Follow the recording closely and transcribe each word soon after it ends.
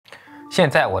现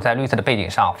在我在绿色的背景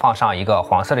上放上一个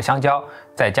黄色的香蕉，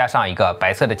再加上一个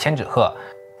白色的千纸鹤，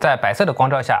在白色的光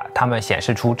照下，它们显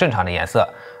示出正常的颜色。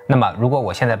那么如果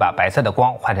我现在把白色的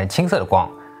光换成青色的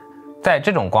光，在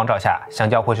这种光照下，香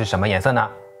蕉会是什么颜色呢？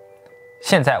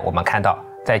现在我们看到，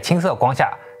在青色光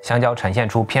下，香蕉呈现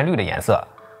出偏绿的颜色，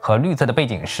和绿色的背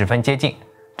景十分接近。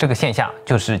这个现象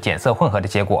就是减色混合的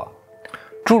结果。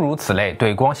诸如此类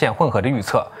对光线混合的预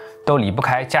测，都离不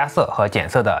开加色和减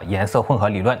色的颜色混合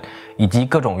理论，以及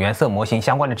各种原色模型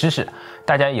相关的知识。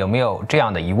大家有没有这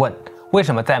样的疑问？为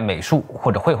什么在美术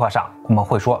或者绘画上，我们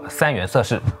会说三原色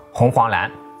是红黄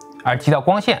蓝，而提到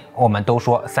光线，我们都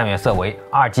说三原色为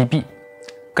RGB？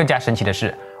更加神奇的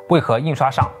是，为何印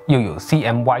刷上又有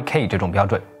CMYK 这种标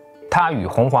准？它与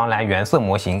红黄蓝原色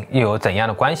模型又有怎样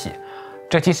的关系？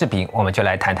这期视频我们就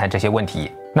来谈谈这些问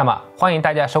题。那么欢迎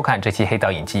大家收看这期黑导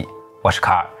影记，我是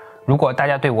卡尔。如果大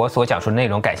家对我所讲述的内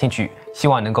容感兴趣，希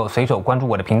望能够随手关注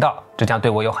我的频道，这将对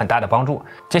我有很大的帮助。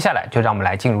接下来就让我们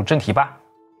来进入正题吧。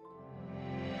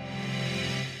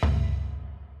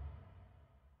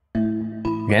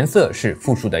原色是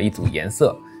复数的一组颜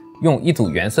色，用一组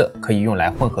原色可以用来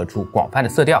混合出广泛的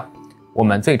色调。我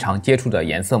们最常接触的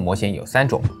颜色模型有3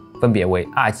种，分别为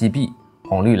RGB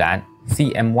红绿蓝、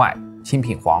CMYK 青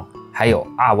品黄，还有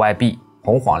RYB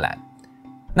红黄蓝。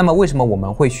那么为什么我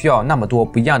们会需要那么多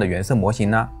不一样的原色模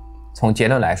型呢？从结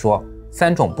论来说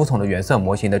，3种不同的原色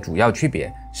模型的主要区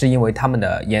别是因为它们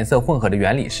的颜色混合的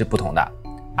原理是不同的。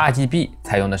RGB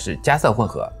采用的是加色混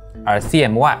合，而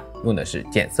CMYK 用的是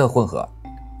减色混合。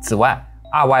此外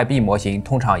RYB 模型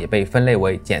通常也被分类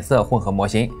为减色混合模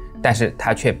型，但是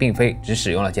它却并非只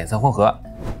使用了减色混合。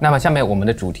那么下面我们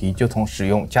的主题就从使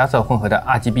用加色混合的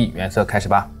RGB 原色开始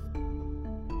吧。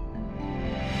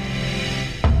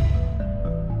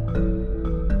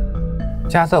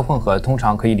加色混合通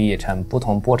常可以理解成不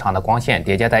同波长的光线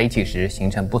叠加在一起时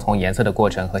形成不同颜色的过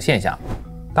程和现象。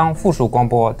当复数光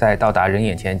波在到达人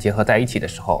眼前结合在一起的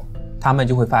时候，它们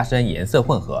就会发生颜色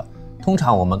混合。通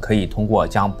常我们可以通过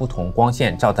将不同光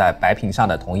线照在白屏上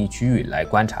的同一区域来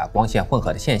观察光线混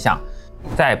合的现象。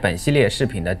在本系列视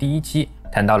频的第1期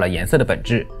谈到了颜色的本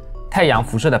质，太阳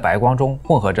辐射的白光中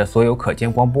混合着所有可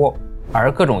见光波，而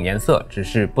各种颜色只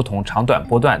是不同长短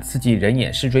波段刺激人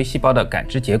眼视锥细胞的感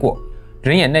知结果。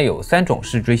人眼内有3种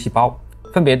视锥细胞，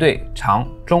分别对长、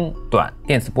中、短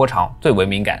电磁波长最为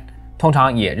敏感。通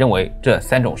常也认为这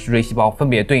3种视锥细胞分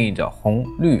别对应着红、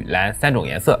绿、蓝3种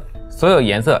颜色。所有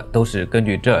颜色都是根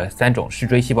据这3种视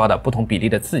锥细胞的不同比例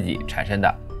的刺激产生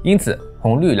的，因此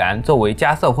红、绿、蓝作为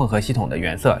加色混合系统的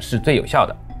原色是最有效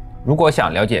的。如果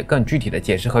想了解更具体的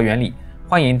解释和原理，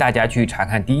欢迎大家去查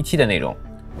看第1期的内容。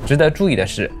值得注意的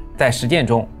是，在实践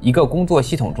中，一个工作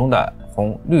系统中的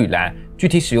红、绿、蓝具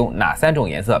体使用哪3种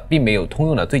颜色并没有通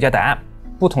用的最佳答案。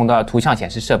不同的图像显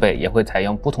示设备也会采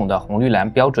用不同的红绿蓝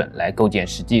标准来构建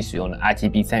实际使用的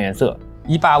RGB 3原色。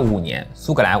1855年，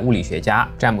苏格兰物理学家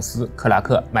詹姆斯·克拉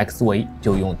克·麦克斯韦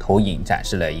就用投影展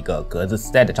示了一个格子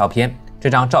丝带的照片。这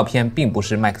张照片并不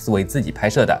是麦克斯韦自己拍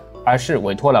摄的，而是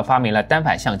委托了发明了单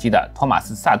反相机的托马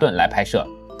斯·萨顿来拍摄。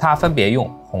他分别用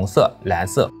红色、蓝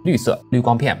色、绿色滤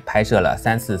光片拍摄了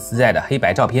3次丝带的黑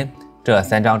白照片。这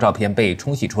3张照片被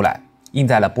冲洗出来，印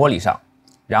在了玻璃上，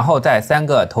然后在3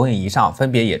个投影仪上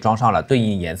分别也装上了对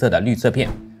应颜色的滤色片，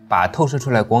把透射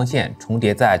出来光线重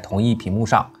叠在同一屏幕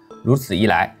上。如此一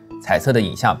来，彩色的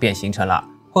影像便形成了。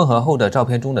混合后的照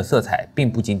片中的色彩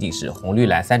并不仅仅是红、绿、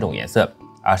蓝3种颜色，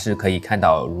而是可以看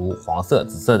到如黄色、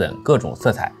紫色等各种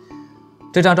色彩。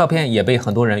这张照片也被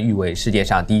很多人誉为世界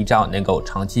上第1张能够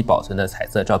长期保存的彩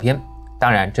色照片。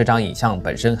当然，这张影像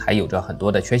本身还有着很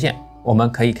多的缺陷。我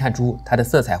们可以看出它的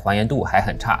色彩还原度还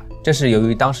很差，这是由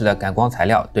于当时的感光材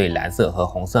料对蓝色和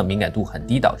红色敏感度很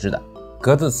低导致的。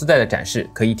格子丝带的展示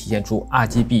可以体现出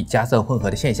RGB 加色混合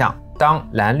的现象。当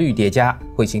蓝绿叠加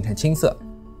会形成青色，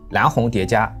蓝红叠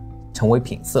加成为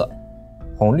品色，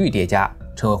红绿叠加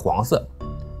成为黄色，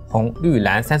红绿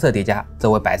蓝3色叠加则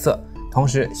为白色。同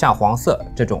时，像黄色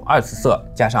这种2次色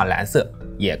加上蓝色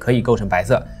也可以构成白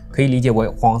色，可以理解为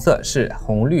黄色是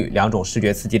红绿2种视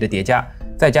觉刺激的叠加，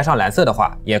再加上蓝色的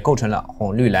话，也构成了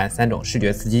红绿蓝3种视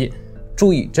觉刺激。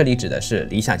注意，这里指的是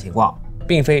理想情况，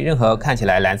并非任何看起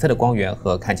来蓝色的光源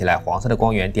和看起来黄色的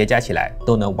光源叠加起来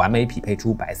都能完美匹配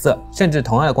出白色，甚至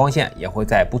同样的光线也会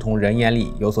在不同人眼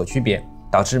里有所区别，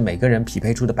导致每个人匹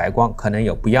配出的白光可能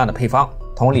有不一样的配方。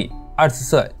同理，2次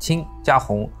色青加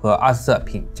红和2次色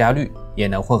品加绿也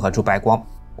能混合出白光。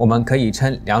我们可以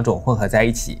称2种混合在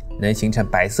一起能形成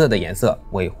白色的颜色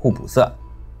为互补色。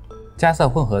加色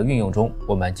混合运用中，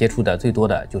我们接触的最多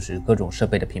的就是各种设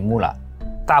备的屏幕了。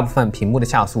大部分屏幕的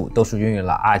像素都是运用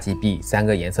了 RGB 3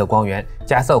个颜色光源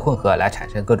加色混合来产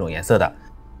生各种颜色的。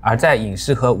而在影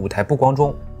视和舞台布光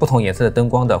中，不同颜色的灯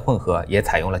光的混合也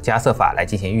采用了加色法来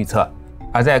进行预测。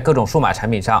而在各种数码产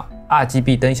品上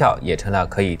 ，RGB 灯效也成了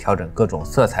可以调整各种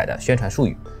色彩的宣传术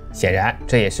语。显然，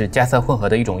这也是加色混合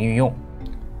的一种应用。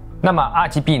那么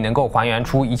RGB 能够还原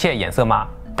出一切颜色吗？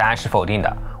答案是否定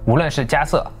的。无论是加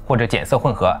色或者减色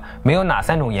混合，没有哪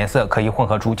3种颜色可以混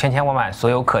合出千千万万所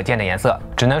有可见的颜色。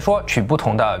只能说取不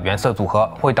同的原色组合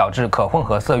会导致可混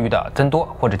合色域的增多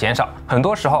或者减少。很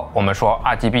多时候我们说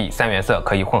RGB 3原色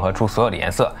可以混合出所有的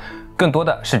颜色，更多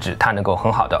的是指它能够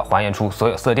很好的还原出所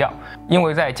有色调。因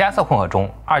为在加色混合中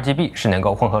 ，RGB 是能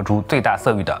够混合出最大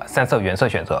色域的3色原色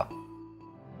选择。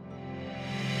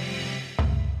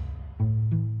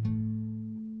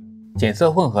减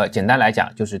色混合简单来讲，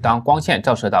就是当光线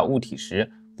照射到物体时，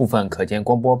部分可见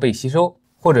光波被吸收，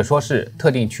或者说是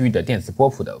特定区域的电磁波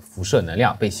谱的辐射能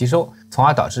量被吸收，从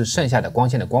而导致剩下的光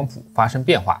线的光谱发生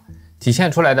变化，体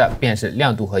现出来的便是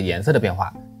亮度和颜色的变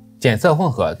化。减色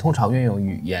混合通常运用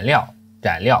于颜料、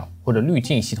染料或者滤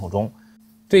镜系统中，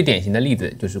最典型的例子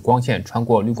就是光线穿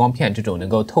过滤光片这种能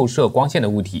够透射光线的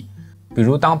物体。比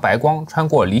如当白光穿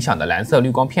过理想的蓝色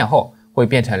滤光片后，会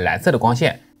变成蓝色的光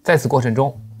线，在此过程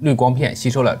中，滤光片吸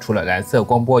收了除了蓝色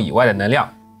光波以外的能量。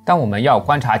当我们要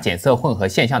观察减色混合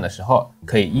现象的时候，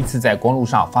可以依次在光路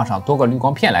上放上多个滤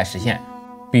光片来实现。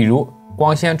比如，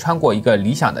光先穿过一个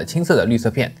理想的青色的绿色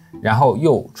片，然后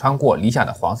又穿过理想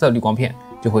的黄色滤光片，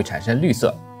就会产生绿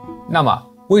色。那么，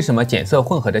为什么减色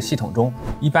混合的系统中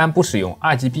一般不使用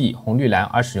RGB 红绿蓝，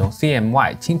而使用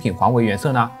CMY 轻品黄为原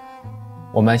色呢？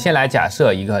我们先来假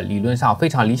设一个理论上非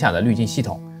常理想的滤镜系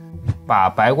统。把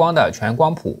白光的全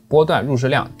光谱波段入射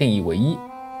量定义为1，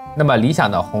那么理想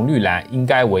的红绿蓝应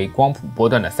该为光谱波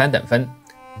段的3等分。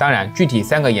当然，具体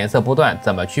3个颜色波段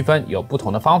怎么区分有不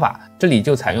同的方法，这里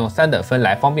就采用3等分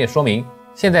来方便说明。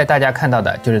现在大家看到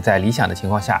的就是在理想的情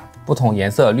况下，不同颜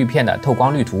色滤片的透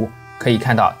光滤图。可以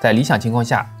看到，在理想情况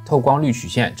下，透光率曲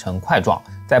线呈块状，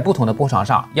在不同的波长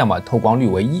上，要么透光率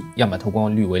为1，要么透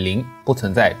光率为0，不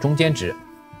存在中间值。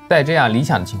在这样理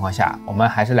想的情况下，我们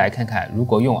还是来看看如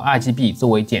果用 RGB 作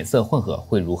为减色混合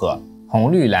会如何。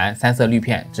红绿蓝3色滤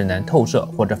片只能透射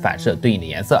或者反射对应的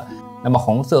颜色，那么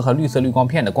红色和绿色滤光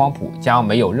片的光谱将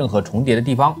没有任何重叠的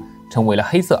地方，成为了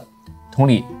黑色。同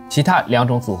理，其他2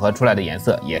种组合出来的颜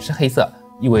色也是黑色，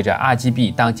意味着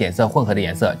RGB 当减色混合的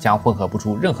颜色将混合不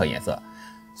出任何颜色。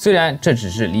虽然这只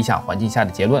是理想环境下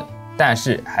的结论，但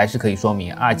是还是可以说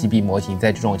明 RGB 模型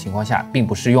在这种情况下并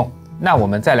不适用。那我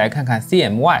们再来看看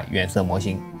CMY 原色模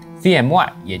型。CMY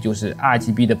也就是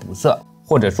RGB 的补色，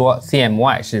或者说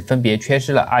CMY 是分别缺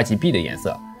失了 RGB 的颜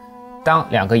色。当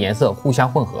2个颜色互相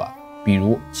混合，比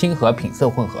如氢和品色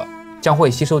混合，将会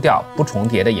吸收掉不重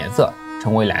叠的颜色，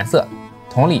成为蓝色。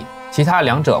同理，其他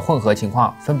2者混合情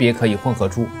况分别可以混合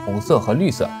出红色和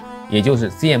绿色，也就是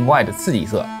CMY 的次底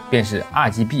色便是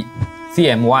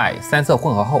RGB。CMY 3色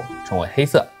混合后成为黑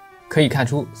色。可以看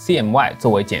出 CMY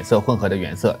作为减色混合的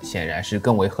原色显然是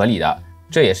更为合理的，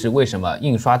这也是为什么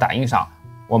印刷打印上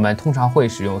我们通常会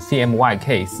使用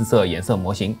CMYK 4色颜色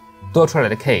模型，多出来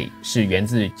的 K 是源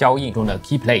自胶印中的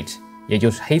key plate， 也就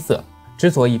是黑色。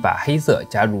之所以把黑色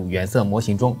加入原色模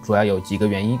型中，主要有几个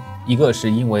原因，一个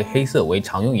是因为黑色为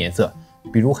常用颜色，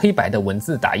比如黑白的文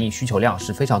字打印需求量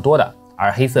是非常多的，而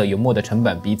黑色油墨的成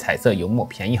本比彩色油墨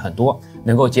便宜很多，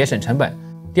能够节省成本。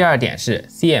第二点是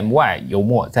CMY 油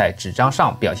墨在纸张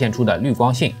上表现出的滤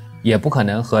光性也不可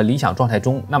能和理想状态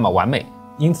中那么完美，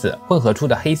因此混合出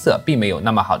的黑色并没有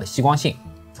那么好的吸光性，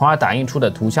从而打印出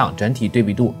的图像整体对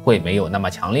比度会没有那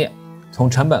么强烈。从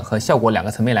成本和效果2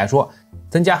个层面来说，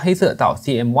增加黑色到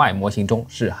CMY 模型中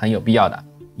是很有必要的，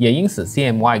也因此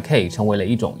CMYK 成为了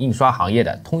一种印刷行业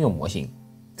的通用模型。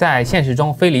在现实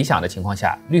中非理想的情况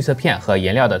下，绿色片和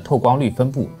颜料的透光率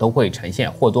分布都会呈现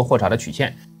或多或少的曲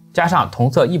线，加上同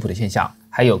色异谱的现象，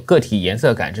还有个体颜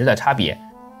色感知的差别，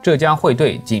这将会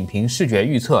对仅凭视觉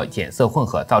预测减色混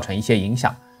合造成一些影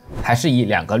响。还是以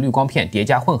2个滤光片叠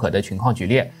加混合的情况举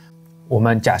例，我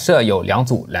们假设有2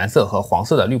组蓝色和黄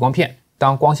色的滤光片，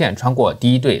当光线穿过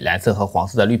第一对蓝色和黄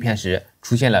色的滤片时，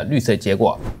出现了绿色结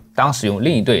果；当使用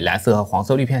另一对蓝色和黄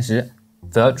色滤片时，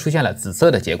则出现了紫色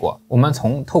的结果。我们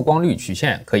从透光率曲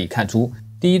线可以看出，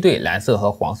第一对蓝色和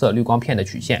黄色滤光片的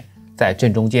曲线在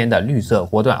正中间的绿色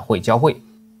波段会交汇。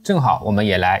正好我们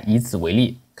也来以此为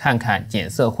例，看看减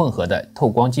色混合的透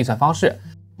光计算方式。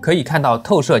可以看到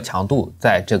透射强度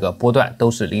在这个波段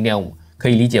都是 0.5， 可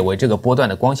以理解为这个波段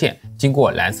的光线经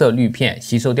过蓝色滤片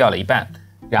吸收掉了一半，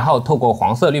然后透过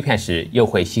黄色滤片时又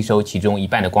会吸收其中一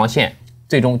半的光线，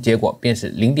最终结果便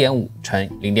是 0.5 乘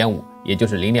 0.5， 也就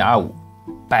是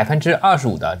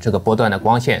 0.25%。25% 的这个波段的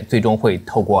光线最终会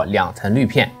透过2层滤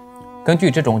片，根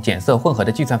据这种减色混合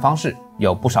的计算方式，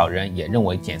有不少人也认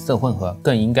为减色混合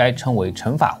更应该称为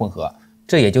乘法混合，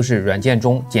这也就是软件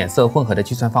中减色混合的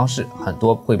计算方式很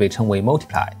多会被称为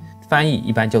multiply， 翻译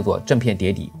一般叫做正片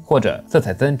叠底或者色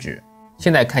彩增值。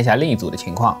现在看一下另一组的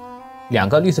情况，两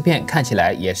个绿色片看起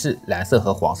来也是蓝色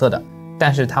和黄色的，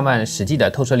但是它们实际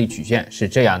的透射力曲线是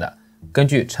这样的。根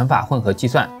据乘法混合计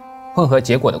算，混合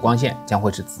结果的光线将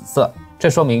会是紫色，这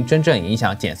说明真正影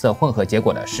响减色混合结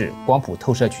果的是光谱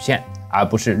透射曲线，而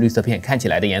不是绿色片看起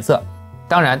来的颜色。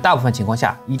当然，大部分情况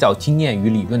下，依照经验与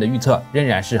理论的预测仍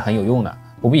然是很有用的，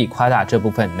不必夸大这部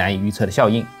分难以预测的效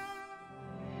应。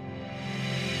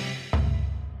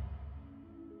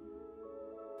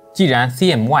既然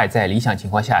CMYK 在理想情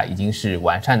况下已经是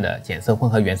完善的减色混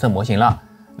合原色模型了，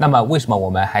那么为什么我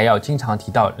们还要经常提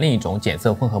到另一种减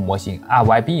色混合模型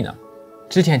RYB 呢？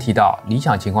之前提到理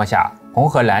想情况下红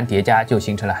和蓝叠加就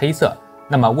形成了黑色，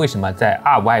那么为什么在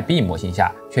RYB 模型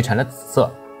下却成了紫色？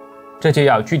这就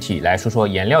要具体来说说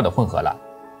颜料的混合了。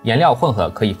颜料混合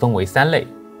可以分为3类，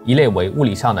一类为物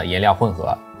理上的颜料混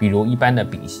合，比如一般的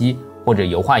丙烯或者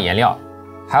油画颜料，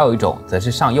还有一种则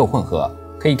是上釉混合，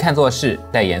可以看作是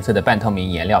带颜色的半透明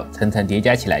颜料层层叠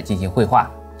加起来进行绘画。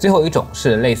最后一种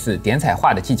是类似点彩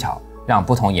画的技巧，让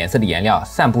不同颜色的颜料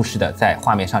散布式的在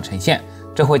画面上呈现，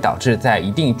这会导致在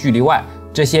一定距离外，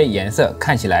这些颜色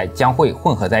看起来将会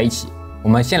混合在一起。我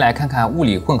们先来看看物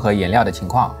理混合颜料的情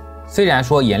况。虽然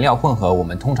说颜料混合我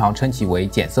们通常称其为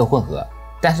减色混合，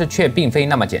但是却并非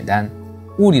那么简单。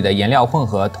物理的颜料混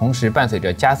合同时伴随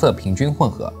着加色平均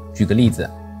混合。举个例子，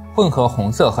混合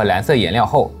红色和蓝色颜料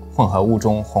后，混合物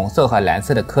中红色和蓝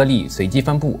色的颗粒随机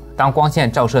分布，当光线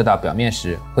照射到表面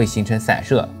时会形成散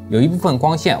射，有一部分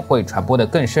光线会传播得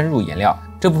更深入颜料，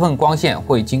这部分光线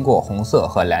会经过红色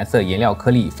和蓝色颜料颗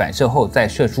粒反射后再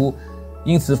射出，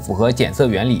因此符合减色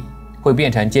原理，会变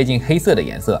成接近黑色的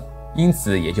颜色，因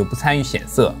此也就不参与显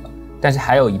色。但是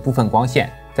还有一部分光线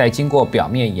在经过表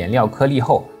面颜料颗粒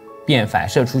后便反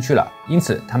射出去了，因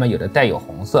此它们有的带有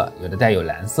红色，有的带有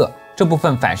蓝色。这部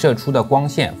分反射出的光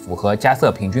线符合加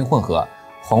色平均混合，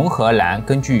红和蓝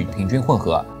根据平均混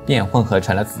合便混合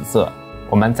成了紫色。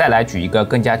我们再来举一个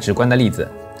更加直观的例子，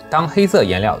当黑色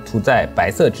颜料涂在白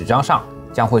色纸张上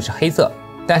将会是黑色，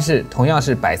但是同样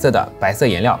是白色的白色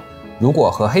颜料，如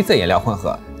果和黑色颜料混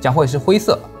合将会是灰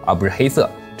色而不是黑色，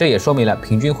这也说明了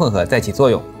平均混合在起作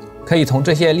用。可以从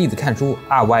这些例子看出，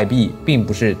 RYB 并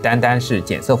不是单单是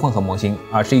减色混合模型，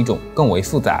而是一种更为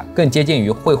复杂、更接近于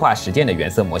绘画实践的原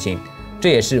色模型。这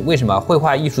也是为什么绘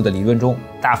画艺术的理论中，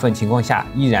大部分情况下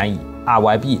依然以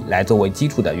RYB 来作为基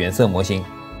础的原色模型。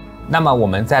那么我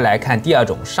们再来看第二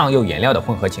种上釉颜料的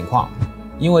混合情况。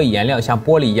因为颜料像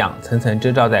玻璃一样层层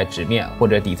遮罩在纸面或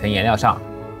者底层颜料上，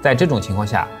在这种情况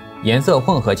下，颜色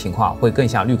混合情况会更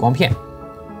像滤光片。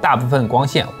大部分光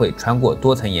线会穿过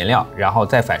多层颜料，然后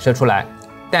再反射出来，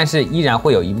但是依然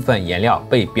会有一部分颜料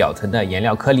被表层的颜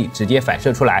料颗粒直接反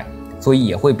射出来，所以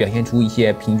也会表现出一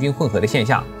些平均混合的现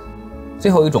象。最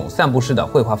后一种散布式的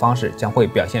绘画方式将会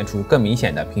表现出更明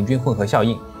显的平均混合效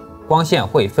应，光线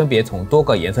会分别从多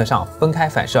个颜色上分开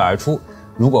反射而出，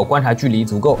如果观察距离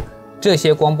足够，这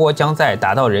些光波将在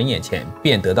达到人眼前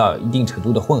便得到一定程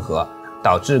度的混合，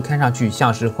导致看上去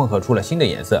像是混合出了新的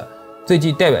颜色。最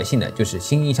具代表性的就是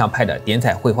新印象派的点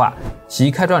彩绘画，其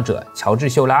开创者乔治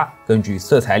·秀拉根据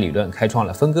色彩理论开创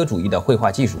了分割主义的绘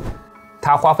画技术。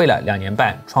他花费了2年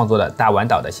半创作的《大碗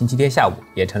岛的星期天下午》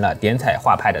也成了点彩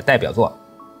画派的代表作。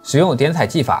使用点彩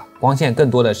技法，光线更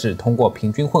多的是通过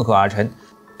平均混合而成，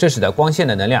这使得光线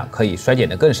的能量可以衰减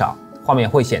得更少，画面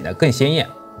会显得更鲜艳。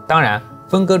当然，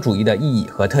分割主义的意义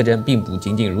和特征并不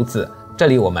仅仅如此，这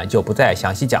里我们就不再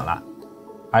详细讲了。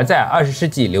而在20世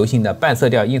纪流行的半色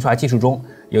调印刷技术中，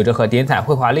有着和点彩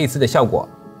绘画类似的效果，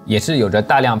也是有着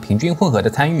大量平均混合的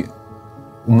参与。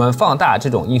我们放大这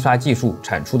种印刷技术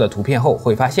产出的图片后，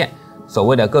会发现所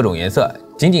谓的各种颜色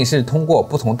仅仅是通过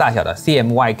不同大小的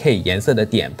CMYK 颜色的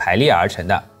点排列而成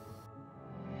的。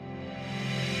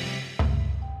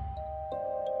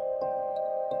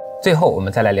最后，我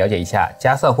们再来了解一下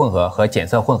加色混合和减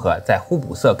色混合在互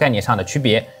补色概念上的区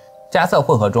别。加色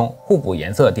混合中，互补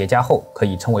颜色叠加后可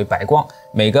以称为白光，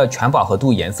每个全饱和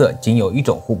度颜色仅有一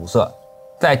种互补色。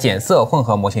在减色混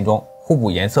合模型中，互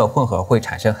补颜色混合会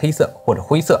产生黑色或者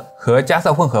灰色。和加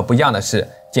色混合不一样的是，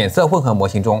减色混合模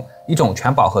型中，一种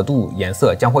全饱和度颜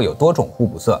色将会有多种互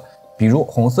补色，比如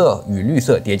红色与绿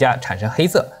色叠加产生黑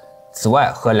色，此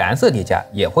外和蓝色叠加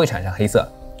也会产生黑色。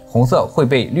红色会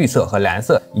被绿色和蓝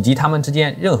色以及它们之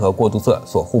间任何过渡色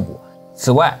所互补。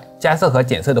此外，加色和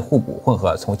减色的互补混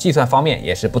合从计算方面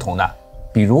也是不同的。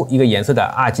比如一个颜色的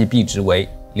Rgb 值为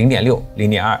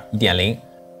 0.6、0.2、1.0，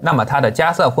 那么它的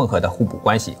加色混合的互补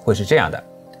关系会是这样的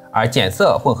而减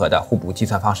色混合的互补计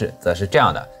算方式则是这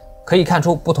样的。可以看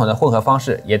出，不同的混合方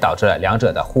式也导致了两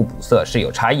者的互补色是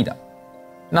有差异的。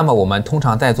那么我们通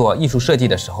常在做艺术设计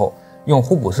的时候，用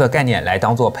互补色概念来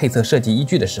当做配色设计依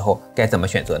据的时候，该怎么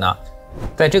选择呢？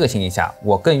在这个情景下，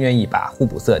我更愿意把互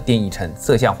补色定义成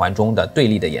色相环中的对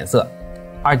立的颜色。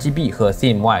Rgb 和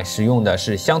Cmyk 使用的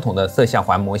是相同的色相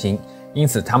环模型，因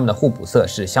此它们的互补色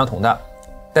是相同的。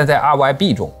但在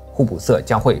RYB 中，互补色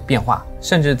将会变化，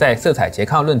甚至在色彩拮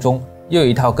抗论中，又有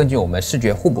一套根据我们视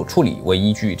觉互补处理为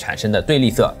依据产生的对立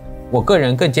色。我个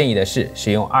人更建议的是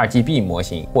使用 Rgb 模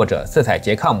型或者色彩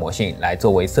拮抗模型来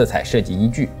作为色彩设计依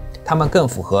据，它们更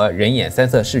符合人眼三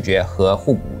色视觉和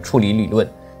互补处理理论。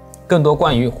更多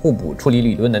关于互补处理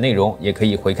理论的内容，也可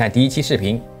以回看第一期视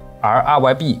频。而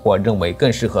RYB 我认为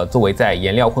更适合作为在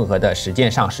颜料混合的实践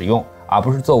上使用，而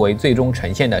不是作为最终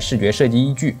呈现的视觉设计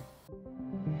依据。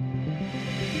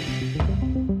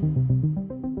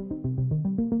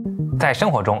在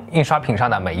生活中，印刷品上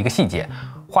的每一个细节，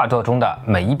画作中的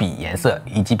每一笔颜色，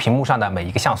以及屏幕上的每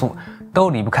一个像素，都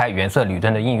离不开原色理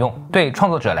论的应用。对创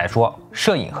作者来说，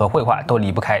摄影和绘画都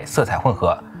离不开色彩混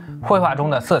合。绘画中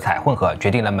的色彩混合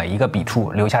决定了每一个笔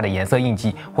触留下的颜色印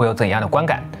记会有怎样的观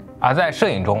感，而在摄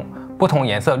影中，不同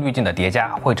颜色滤镜的叠加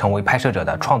会成为拍摄者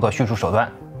的创作叙述手段。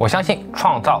我相信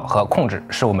创造和控制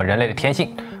是我们人类的天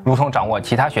性，如同掌握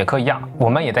其他学科一样，我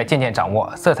们也在渐渐掌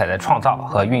握色彩的创造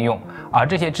和运用，而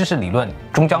这些知识理论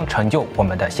终将成就我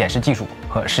们的显示技术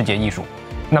和视觉艺术。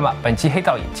那么本期黑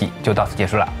造影记就到此结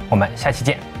束了，我们下期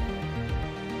见。